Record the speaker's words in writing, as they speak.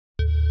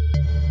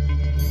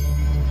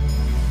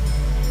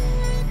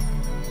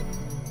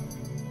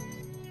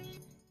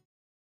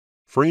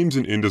Frames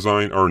in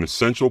InDesign are an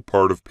essential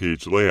part of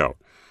page layout.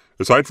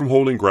 Aside from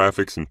holding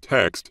graphics and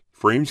text,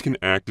 frames can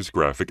act as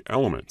graphic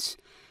elements.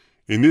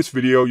 In this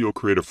video, you'll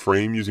create a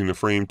frame using the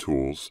frame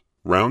tools,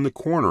 round the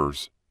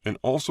corners, and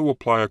also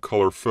apply a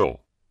color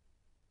fill.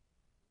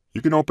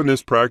 You can open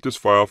this practice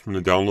file from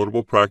the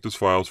downloadable practice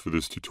files for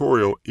this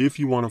tutorial if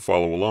you want to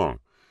follow along.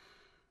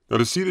 Now,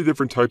 to see the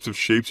different types of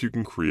shapes you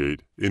can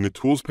create, in the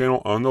Tools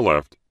panel on the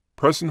left,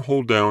 press and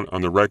hold down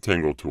on the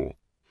Rectangle tool.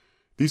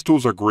 These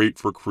tools are great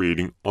for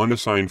creating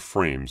unassigned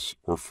frames,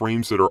 or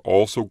frames that are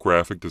also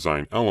graphic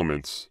design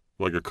elements,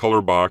 like a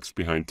color box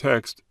behind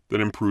text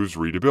that improves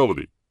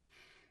readability.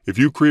 If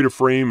you create a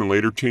frame and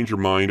later change your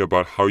mind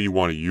about how you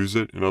want to use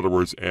it, in other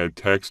words, add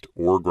text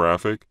or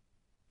graphic,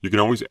 you can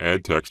always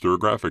add text or a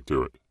graphic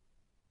to it.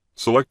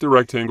 Select the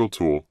Rectangle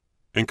tool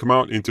and come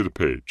out into the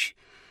page.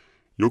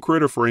 You'll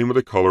create a frame with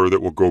a color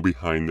that will go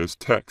behind this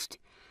text.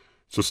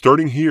 So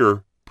starting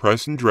here,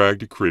 press and drag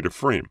to create a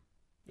frame.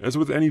 As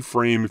with any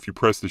frame, if you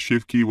press the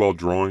Shift key while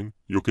drawing,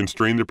 you'll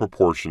constrain the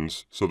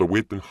proportions so the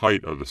width and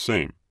height are the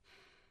same.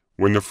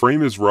 When the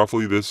frame is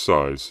roughly this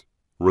size,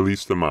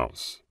 release the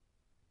mouse.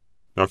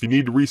 Now if you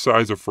need to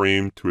resize a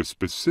frame to a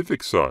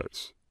specific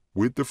size,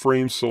 with the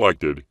frame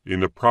selected in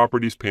the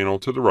Properties panel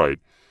to the right,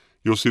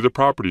 you'll see the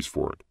properties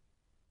for it,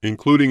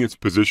 including its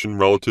position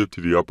relative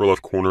to the upper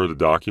left corner of the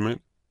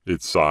document,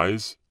 its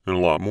size, and a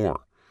lot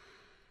more.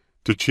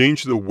 To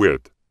change the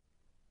width,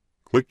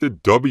 click the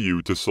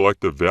W to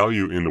select the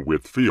value in the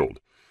width field.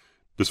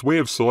 This way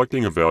of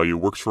selecting a value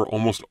works for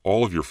almost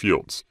all of your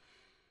fields.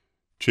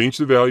 Change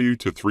the value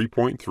to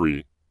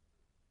 3.3,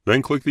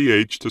 then click the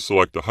H to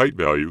select the height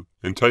value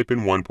and type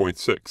in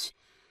 1.6.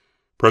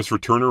 Press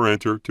Return or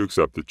Enter to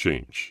accept the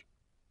change.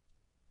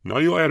 Now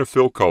you'll add a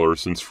fill color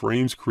since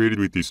frames created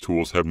with these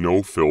tools have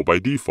no fill by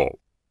default.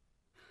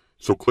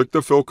 So click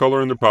the fill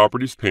color in the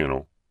Properties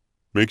panel.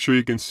 Make sure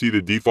you can see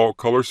the default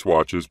color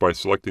swatches by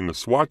selecting the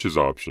Swatches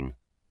option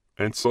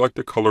and select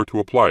a color to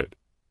apply it.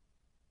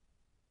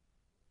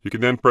 You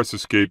can then press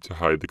Escape to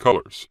hide the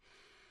colors.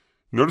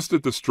 Notice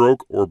that the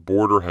stroke or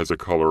border has a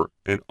color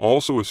and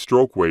also a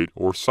stroke weight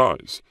or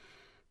size.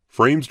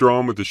 Frames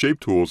drawn with the shape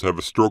tools have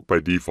a stroke by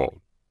default.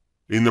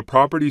 In the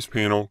Properties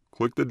panel,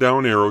 click the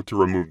down arrow to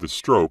remove the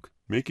stroke,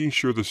 making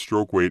sure the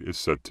stroke weight is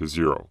set to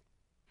 0.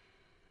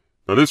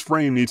 Now this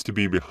frame needs to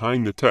be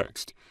behind the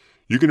text.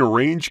 You can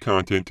arrange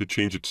content to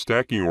change its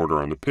stacking order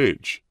on the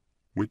page.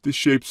 With the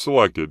shape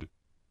selected,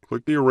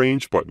 click the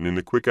Arrange button in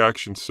the Quick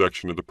Actions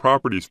section of the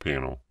Properties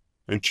panel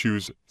and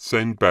choose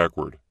Send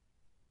Backward.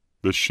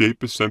 The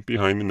shape is sent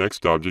behind the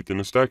next object in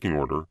the stacking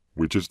order,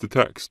 which is the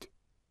text.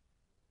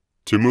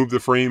 To move the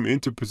frame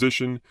into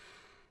position,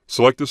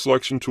 select the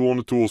Selection tool in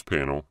the Tools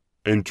panel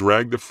and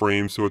drag the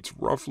frame so it's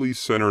roughly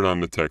centered on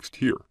the text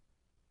here.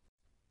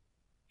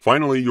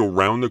 Finally, you'll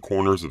round the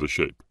corners of the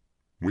shape.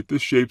 With the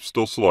shape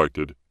still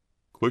selected,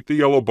 click the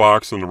yellow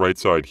box on the right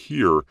side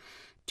here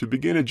to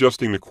begin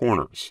adjusting the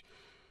corners.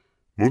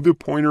 Move the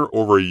pointer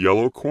over a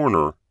yellow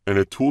corner and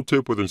a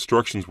tooltip with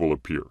instructions will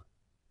appear.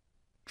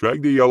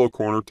 Drag the yellow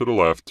corner to the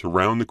left to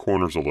round the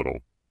corners a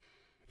little.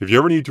 If you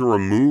ever need to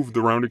remove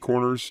the rounded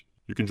corners,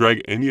 you can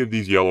drag any of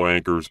these yellow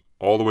anchors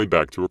all the way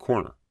back to a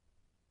corner.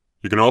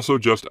 You can also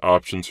adjust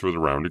options for the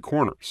rounded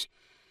corners.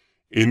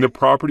 In the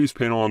Properties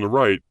panel on the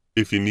right,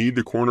 if you need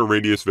the corner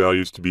radius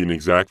values to be an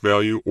exact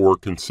value or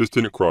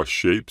consistent across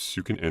shapes,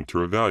 you can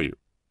enter a value.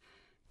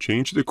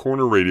 Change the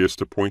corner radius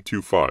to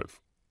 0.25.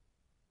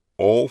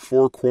 All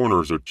 4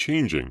 corners are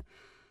changing,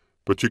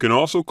 but you can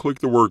also click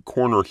the word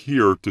corner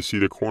here to see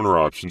the corner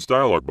options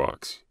dialog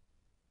box.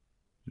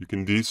 You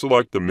can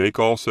deselect the Make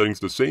All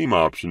Settings the Same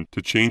option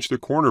to change the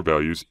corner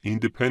values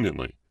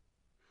independently.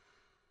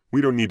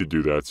 We don't need to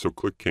do that, so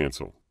click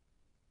Cancel.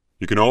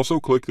 You can also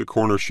click the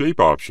Corner Shape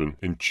option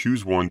and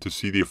choose one to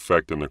see the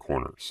effect on the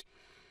corners.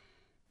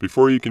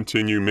 Before you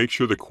continue, make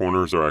sure the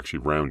corners are actually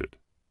rounded.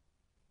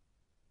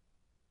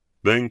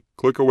 Then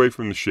click away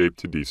from the shape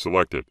to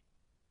deselect it.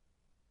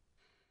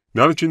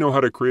 Now that you know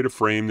how to create a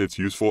frame that's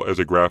useful as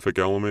a graphic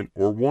element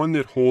or one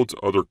that holds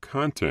other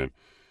content,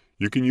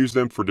 you can use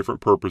them for different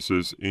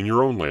purposes in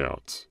your own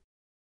layouts.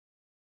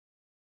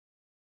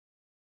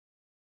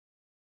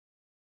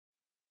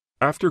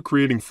 After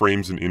creating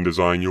frames in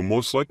InDesign, you'll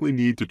most likely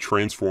need to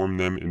transform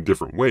them in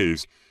different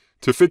ways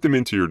to fit them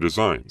into your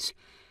designs.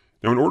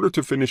 Now, in order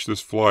to finish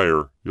this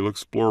flyer, you'll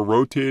explore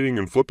rotating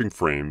and flipping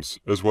frames,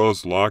 as well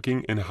as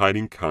locking and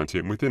hiding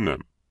content within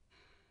them.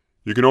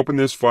 You can open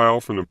this file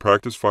from the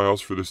practice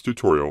files for this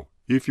tutorial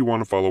if you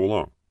want to follow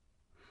along.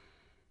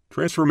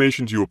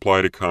 Transformations you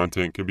apply to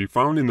content can be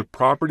found in the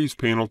Properties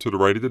panel to the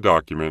right of the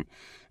document,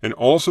 and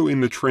also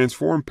in the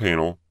Transform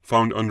panel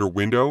found under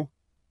Window,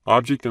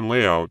 Object and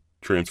Layout,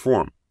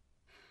 Transform.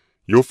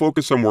 You'll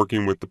focus on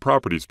working with the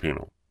Properties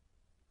panel.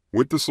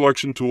 With the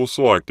Selection tool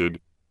selected,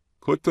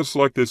 click to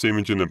select this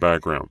image in the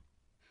background.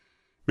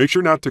 Make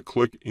sure not to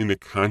click in the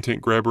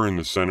Content Grabber in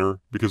the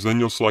center, because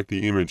then you'll select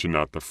the image and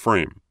not the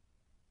frame.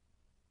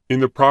 In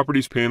the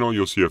Properties panel,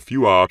 you'll see a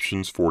few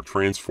options for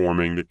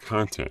transforming the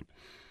content.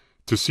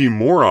 To see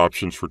more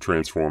options for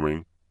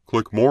transforming,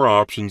 click More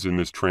Options in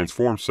this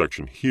Transform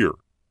section here.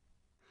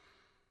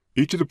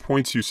 Each of the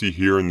points you see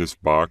here in this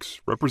box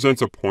represents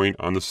a point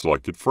on the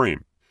selected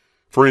frame.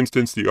 For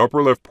instance, the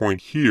upper left point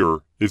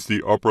here is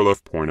the upper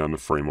left point on the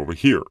frame over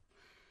here.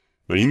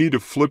 Now you need to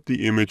flip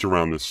the image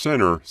around the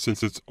center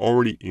since it's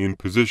already in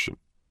position.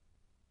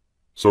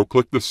 So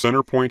click the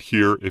center point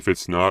here if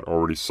it's not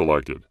already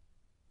selected.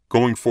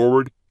 Going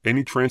forward,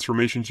 any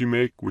transformations you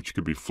make, which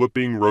could be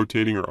flipping,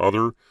 rotating, or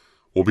other,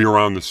 will be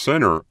around the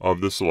center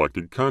of the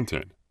selected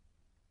content.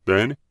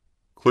 Then,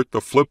 click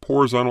the Flip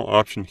Horizontal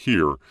option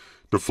here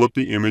to flip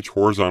the image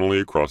horizontally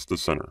across the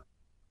center.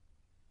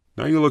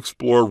 Now you'll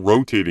explore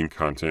rotating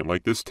content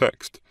like this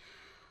text.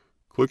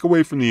 Click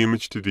away from the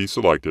image to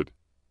deselect it,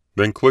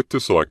 then click to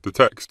select the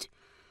text.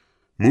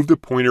 Move the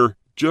pointer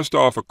just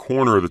off a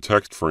corner of the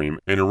text frame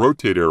and a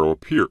rotate arrow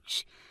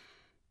appears.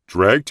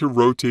 Drag to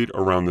rotate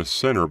around the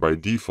center by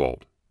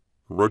default.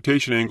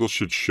 Rotation angle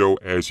should show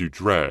as you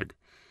drag.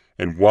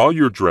 And while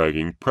you're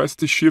dragging, press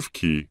the Shift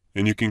key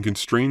and you can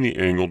constrain the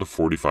angle to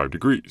 45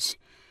 degrees.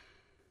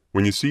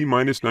 When you see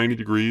 -90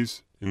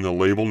 degrees in the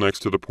label next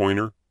to the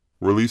pointer,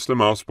 release the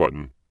mouse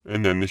button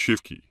and then the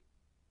Shift key.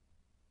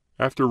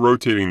 After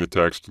rotating the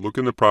text, look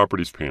in the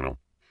Properties panel.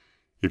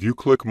 If you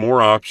click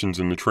More Options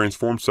in the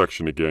Transform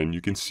section again,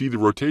 you can see the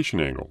rotation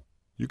angle.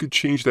 You could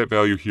change that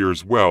value here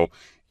as well,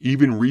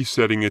 even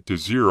resetting it to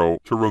 0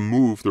 to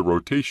remove the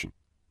rotation.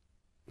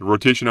 The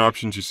rotation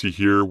options you see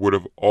here would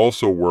have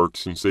also worked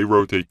since they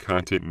rotate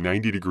content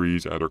 90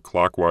 degrees either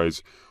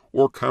clockwise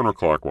or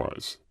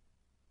counterclockwise.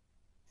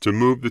 To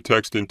move the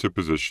text into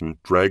position,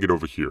 drag it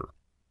over here.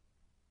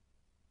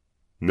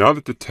 Now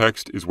that the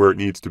text is where it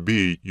needs to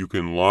be, you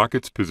can lock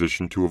its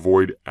position to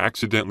avoid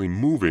accidentally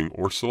moving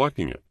or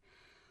selecting it.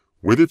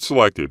 With it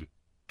selected,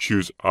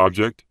 choose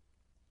Object,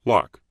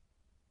 Lock.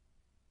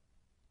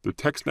 The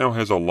text now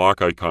has a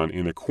lock icon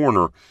in the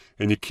corner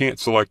and you can't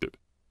select it.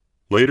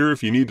 Later,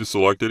 if you need to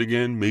select it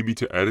again, maybe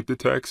to edit the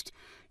text,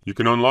 you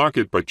can unlock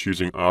it by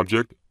choosing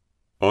Object,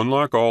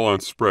 Unlock All on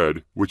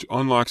Spread, which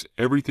unlocks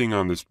everything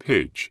on this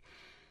page.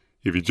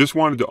 If you just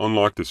wanted to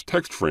unlock this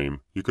text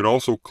frame, you could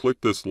also click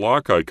this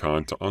lock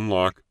icon to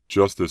unlock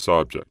just this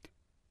object.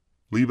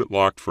 Leave it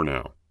locked for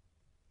now.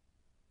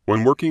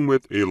 When working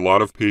with a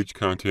lot of page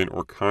content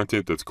or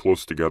content that's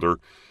close together,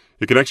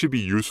 it can actually be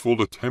useful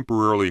to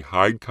temporarily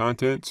hide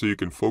content so you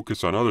can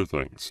focus on other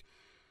things.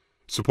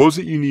 Suppose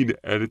that you need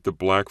to edit the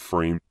black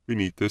frame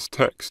beneath this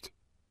text.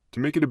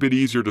 To make it a bit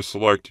easier to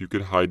select, you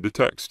could hide the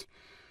text.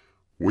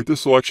 With the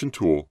selection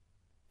tool,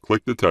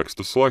 click the text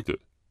to select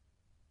it.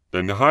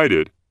 Then to hide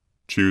it,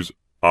 choose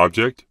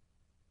Object,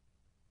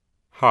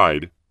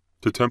 Hide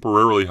to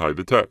temporarily hide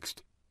the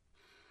text.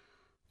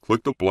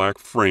 Click the black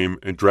frame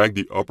and drag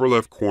the upper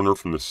left corner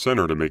from the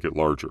center to make it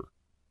larger.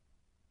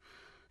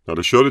 Now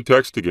to show the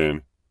text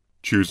again,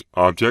 choose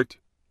Object,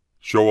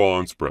 Show All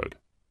on Spread.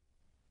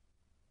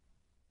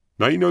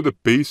 Now you know the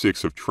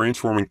basics of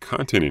transforming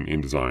content in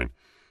InDesign.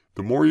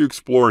 The more you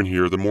explore in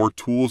here, the more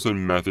tools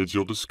and methods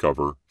you'll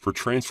discover for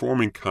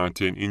transforming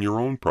content in your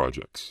own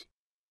projects.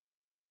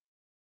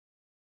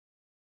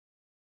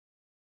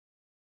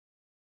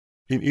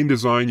 In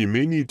InDesign, you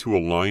may need to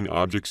align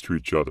objects to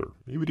each other,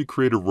 maybe to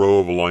create a row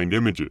of aligned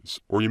images,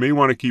 or you may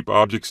want to keep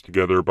objects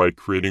together by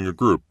creating a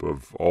group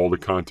of all the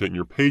content in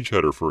your page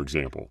header, for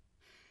example.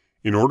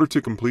 In order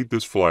to complete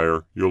this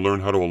flyer, you'll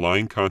learn how to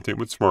align content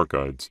with Smart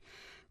Guides,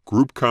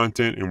 group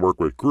content and work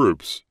with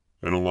groups,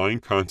 and align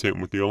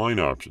content with the Align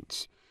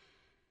options.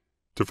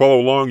 To follow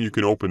along, you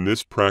can open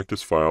this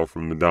practice file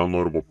from the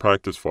downloadable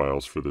practice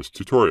files for this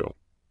tutorial.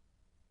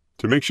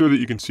 To make sure that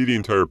you can see the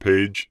entire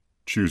page,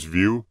 choose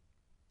View,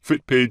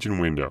 Fit Page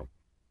and Window.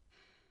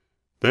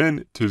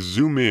 Then, to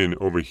zoom in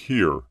over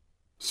here,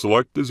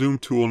 select the Zoom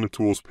tool in the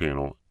Tools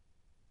panel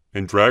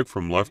and drag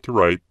from left to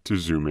right to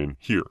zoom in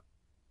here.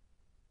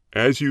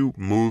 As you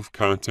move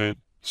content,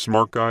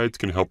 Smart Guides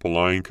can help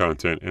align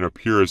content and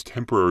appear as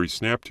temporary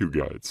snap-to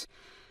guides.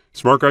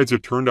 Smart Guides are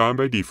turned on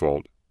by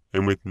default,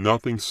 and with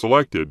nothing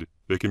selected,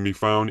 they can be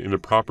found in the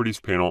Properties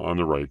panel on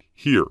the right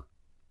here.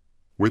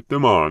 With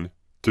them on,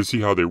 to see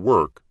how they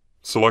work,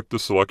 select the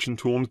Selection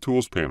tool in the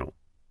Tools panel.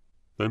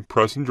 Then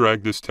press and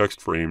drag this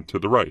text frame to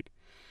the right.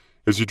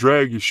 As you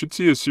drag, you should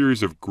see a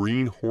series of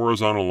green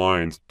horizontal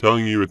lines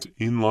telling you it's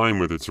in line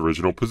with its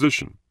original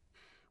position.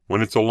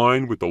 When it's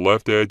aligned with the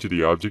left edge of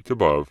the object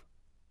above,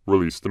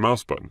 release the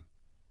mouse button.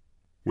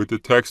 With the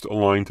text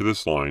aligned to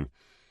this line,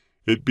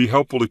 it'd be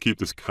helpful to keep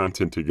this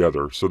content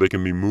together so they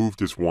can be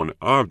moved as one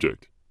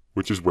object,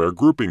 which is where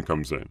grouping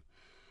comes in.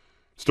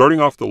 Starting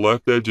off the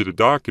left edge of the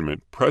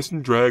document, press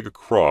and drag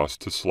across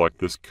to select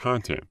this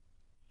content.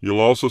 You'll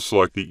also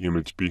select the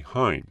image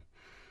behind.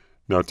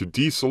 Now to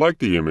deselect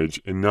the image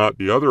and not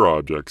the other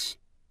objects,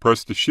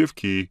 press the Shift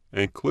key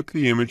and click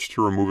the image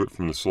to remove it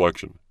from the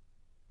selection.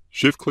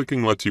 Shift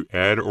clicking lets you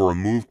add or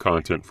remove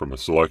content from a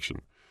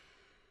selection.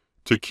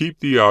 To keep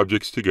the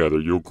objects together,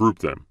 you'll group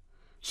them.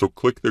 So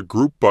click the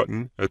Group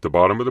button at the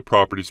bottom of the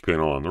Properties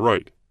panel on the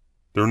right.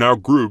 They're now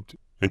grouped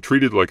and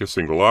treated like a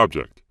single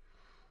object.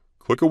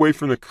 Click away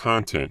from the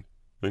content,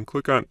 then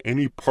click on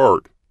any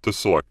part to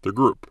select the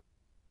group.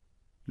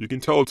 You can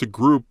tell it's a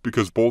group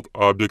because both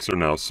objects are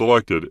now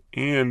selected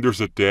and there's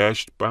a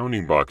dashed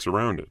bounding box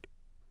around it.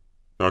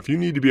 Now, if you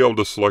need to be able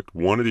to select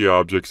one of the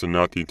objects and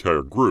not the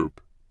entire group,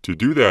 to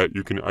do that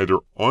you can either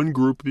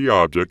ungroup the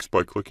objects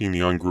by clicking the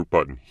Ungroup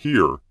button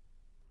here,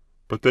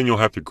 but then you'll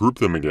have to group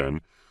them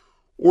again,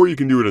 or you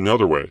can do it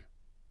another way.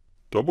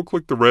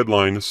 Double-click the red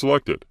line to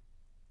select it.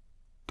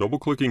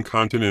 Double-clicking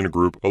content in a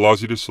group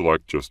allows you to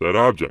select just that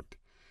object.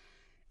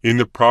 In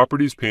the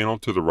Properties panel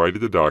to the right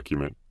of the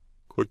document,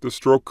 click the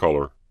stroke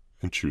color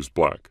and choose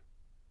black.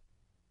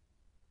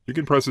 You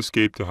can press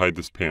Escape to hide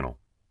this panel.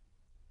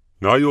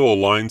 Now you'll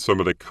align some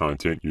of the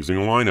content using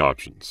Align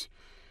options.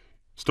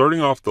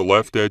 Starting off the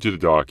left edge of the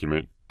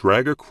document,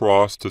 drag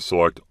across to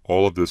select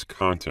all of this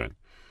content.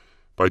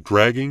 By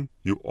dragging,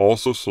 you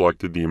also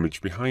selected the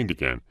image behind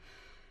again.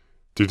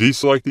 To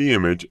deselect the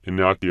image and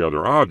not the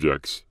other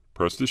objects,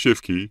 press the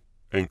Shift key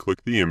and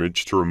click the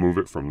image to remove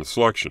it from the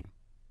selection.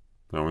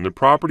 Now in the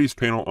Properties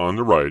panel on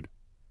the right,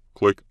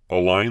 click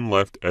Align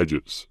Left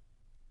Edges.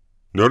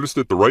 Notice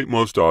that the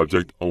rightmost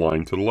object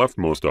aligned to the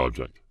leftmost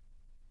object.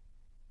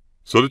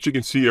 So that you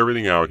can see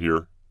everything out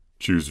here,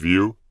 choose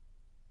View,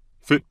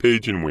 Fit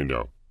Page and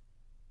Window.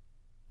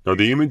 Now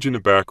the image in the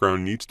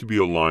background needs to be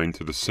aligned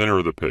to the center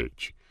of the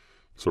page,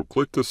 so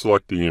click to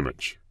select the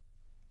image.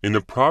 In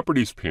the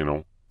Properties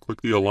panel,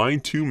 click the Align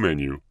To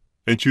menu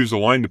and choose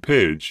Align to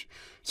Page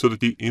so that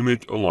the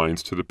image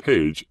aligns to the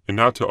page and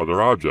not to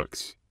other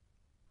objects.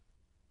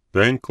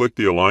 Then click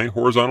the Align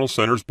Horizontal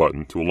Centers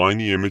button to align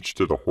the image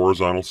to the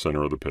horizontal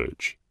center of the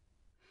page.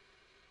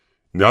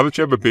 Now that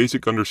you have a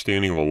basic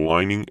understanding of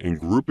aligning and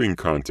grouping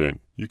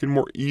content, you can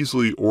more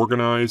easily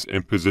organize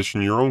and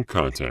position your own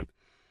content.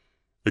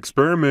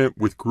 Experiment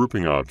with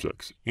grouping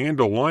objects and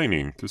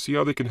aligning to see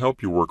how they can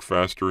help you work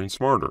faster and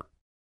smarter.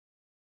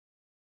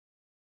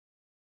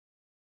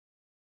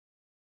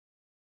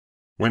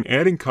 When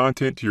adding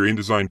content to your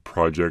InDesign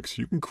projects,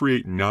 you can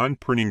create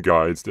non-printing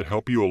guides that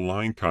help you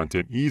align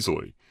content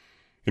easily.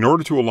 In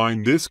order to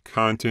align this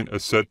content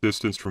a set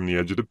distance from the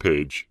edge of the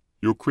page,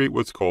 you'll create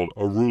what's called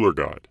a ruler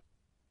guide.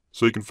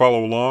 So you can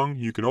follow along,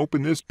 you can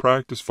open this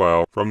practice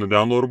file from the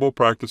downloadable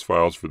practice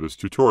files for this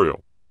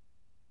tutorial.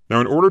 Now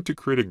in order to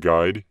create a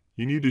guide,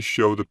 you need to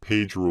show the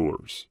page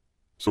rulers.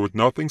 So with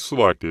nothing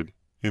selected,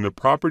 in the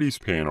Properties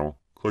panel,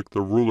 click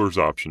the Rulers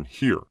option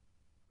here.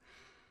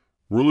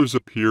 Rulers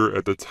appear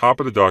at the top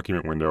of the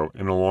document window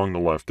and along the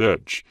left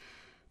edge.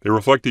 They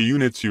reflect the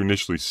units you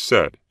initially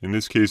set. In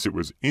this case it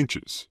was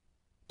inches.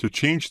 To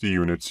change the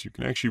units, you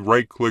can actually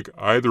right-click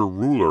either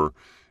ruler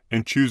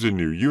and choose a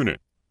new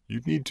unit.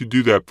 You'd need to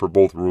do that for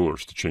both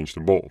rulers to change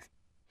them both.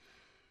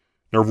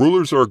 Now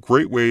rulers are a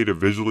great way to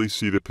visually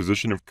see the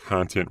position of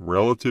content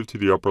relative to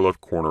the upper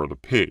left corner of the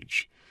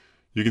page.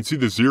 You can see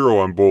the 0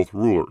 on both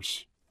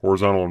rulers,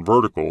 horizontal and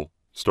vertical,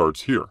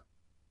 starts here.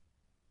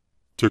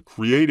 To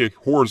create a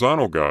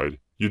horizontal guide,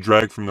 you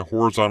drag from the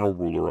horizontal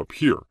ruler up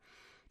here.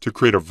 To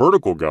create a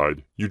vertical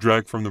guide, you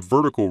drag from the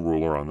vertical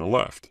ruler on the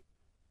left.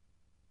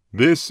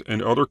 This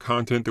and other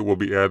content that will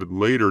be added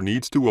later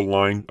needs to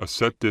align a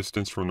set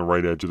distance from the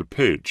right edge of the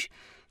page,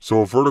 so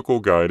a vertical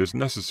guide is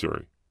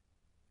necessary.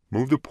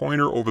 Move the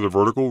pointer over the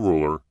vertical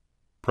ruler,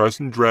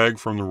 press and drag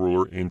from the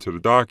ruler into the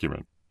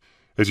document.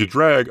 As you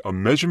drag, a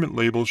measurement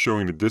label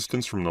showing the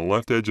distance from the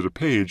left edge of the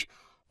page,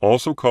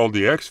 also called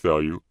the X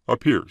value,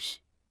 appears.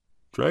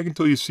 Drag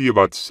until you see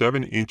about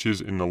 7 inches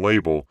in the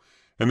label,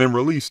 and then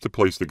release to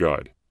place the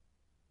guide.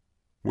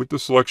 With the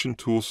selection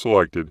tool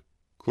selected,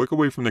 click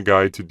away from the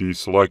guide to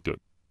deselect it.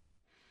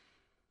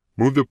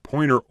 Move the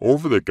pointer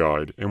over the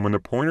guide, and when the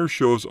pointer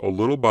shows a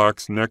little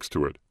box next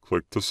to it,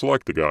 click to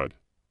select the guide.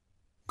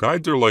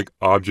 Guides are like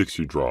objects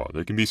you draw.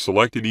 They can be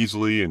selected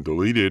easily and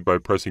deleted by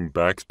pressing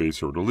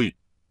backspace or delete.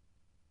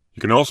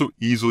 You can also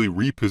easily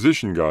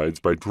reposition guides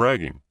by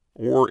dragging,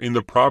 or in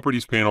the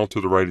Properties panel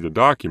to the right of the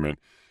document,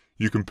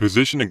 you can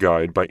position a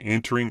guide by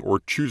entering or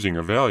choosing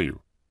a value.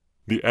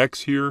 The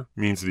X here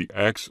means the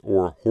X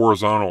or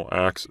horizontal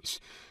axis,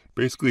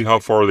 basically how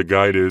far the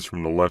guide is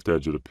from the left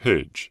edge of the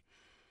page.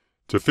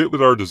 To fit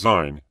with our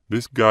design,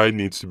 this guide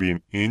needs to be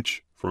 1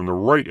 inch from the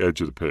right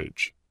edge of the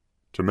page.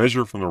 To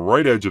measure from the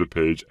right edge of the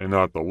page and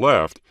not the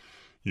left,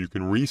 you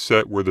can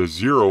reset where the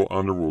 0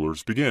 on the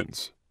rulers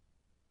begins.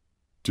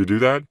 To do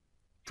that,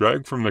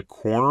 drag from the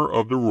corner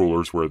of the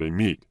rulers where they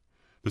meet.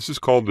 This is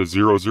called the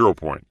 0, 0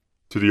 point,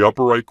 to the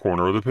upper right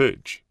corner of the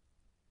page.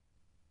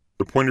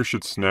 The pointer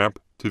should snap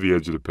to the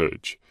edge of the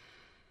page.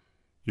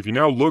 If you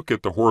now look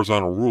at the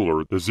horizontal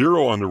ruler, the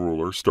 0 on the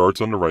ruler starts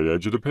on the right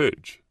edge of the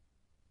page.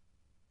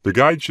 The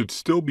guide should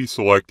still be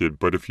selected,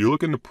 but if you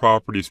look in the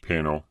Properties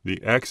panel,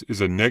 the X is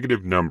a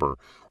negative number,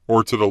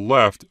 or to the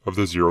left of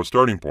the 0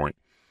 starting point.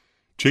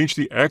 Change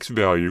the X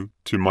value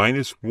to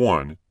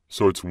 -1,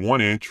 so it's 1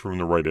 inch from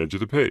the right edge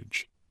of the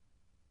page.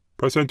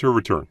 Press Enter to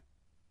return.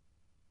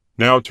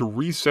 Now to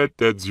reset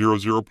that 0,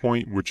 0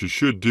 point, which you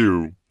should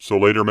do, so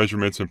later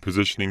measurements and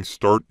positioning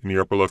start in the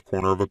upper left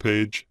corner of a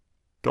page,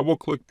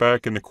 double-click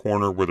back in the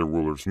corner where the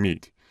rulers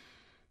meet.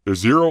 The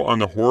 0 on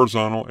the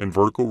horizontal and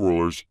vertical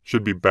rulers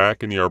should be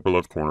back in the upper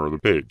left corner of the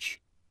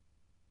page.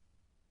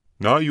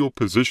 Now you'll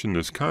position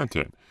this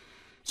content.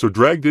 So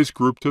drag this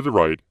group to the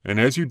right, and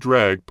as you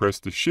drag, press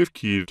the Shift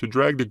key to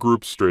drag the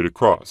group straight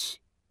across.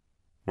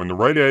 When the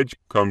right edge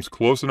comes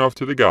close enough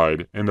to the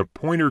guide and the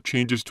pointer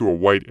changes to a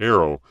white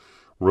arrow,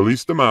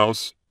 release the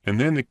mouse and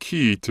then the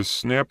key to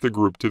snap the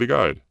group to the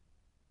guide.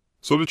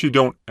 So that you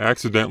don't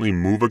accidentally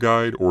move a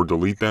guide or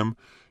delete them,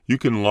 you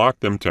can lock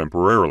them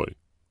temporarily.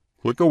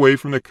 Click away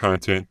from the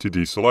content to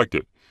deselect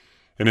it,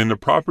 and in the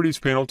Properties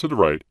panel to the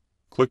right,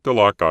 click the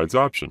Lock Guides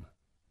option.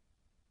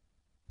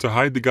 To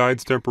hide the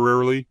guides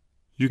temporarily,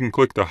 you can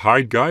click the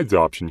Hide Guides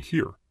option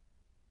here.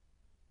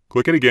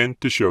 Click it again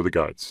to show the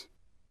guides.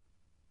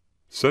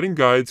 Setting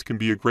guides can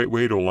be a great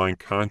way to align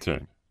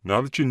content.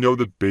 Now that you know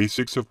the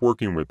basics of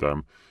working with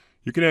them,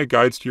 you can add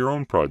guides to your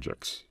own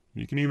projects.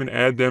 You can even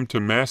add them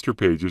to master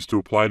pages to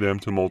apply them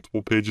to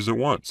multiple pages at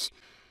once.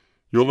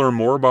 You'll learn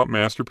more about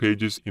master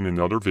pages in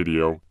another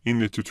video in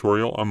the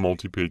tutorial on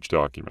multi-page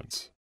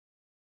documents.